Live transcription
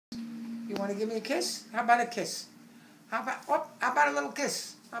You want to give me a kiss? How about a kiss? How about a little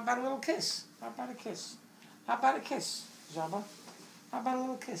kiss? How about a little kiss? How about a kiss? How about a kiss, Jabba? How about a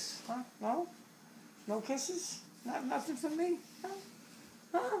little kiss? Huh? No? No kisses? Nothing for me? Huh?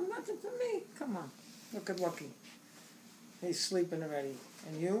 Huh? Nothing for me? Come on. Look at Lucky. He's sleeping already.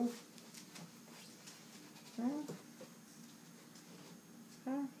 And you?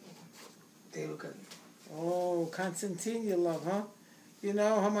 Huh? They look at me. Oh, Constantine you love, huh? You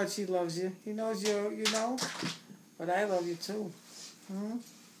know how much he loves you. He knows you know. But I love you too. You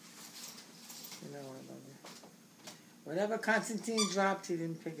know I love you. Whatever Constantine dropped, he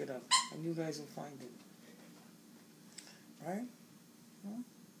didn't pick it up. And you guys will find it. Right?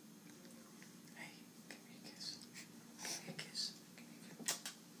 Hey, give me a kiss. Give me a kiss. Give me a kiss.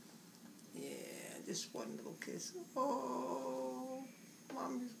 Yeah, just one little kiss. Oh,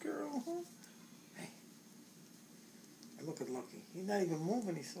 mommy's girl, huh? Hey. And look at Lucky. He's not even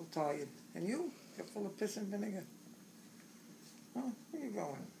moving. He's so tired. And you? You're full of piss and vinegar. Huh? Where you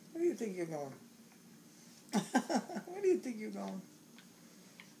going? Where do you think you're going? Where do you think you're going?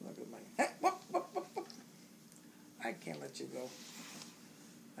 Look at my... Hey, whoop. I can't let you go.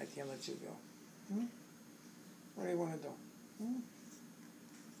 I can't let you go. What do you want to do?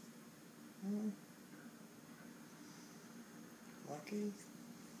 Lucky?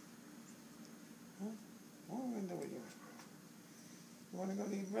 Huh? What am I going to do with you? You want to go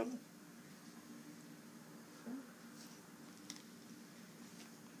to your brother?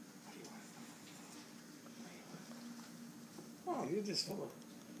 Oh, you're just full of...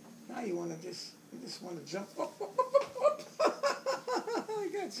 Now you want to just want to jump. I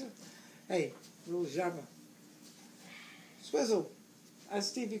got you. Hey, little Jabba. Swizzle. As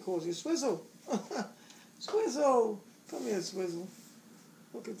Stevie calls you. Swizzle. Swizzle. Come here, Swizzle.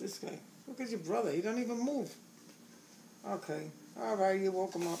 Look at this guy. Look at your brother. He don't even move. Okay. All right, you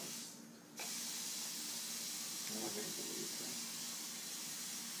woke him up.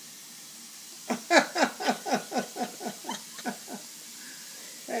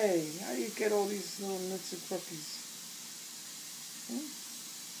 Hey, how do you get all these little nuts and cookies?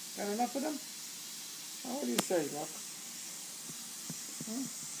 Got enough of them? Oh, what do you say, Luck?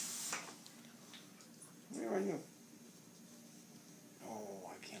 Where are you?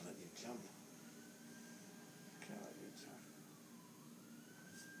 Oh, I can't let you jump. Can't let you jump.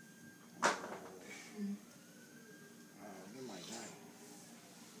 Oh, you might die.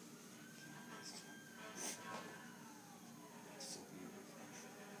 So beautiful.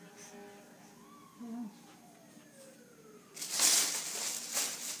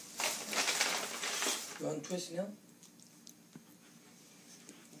 You want to twist now?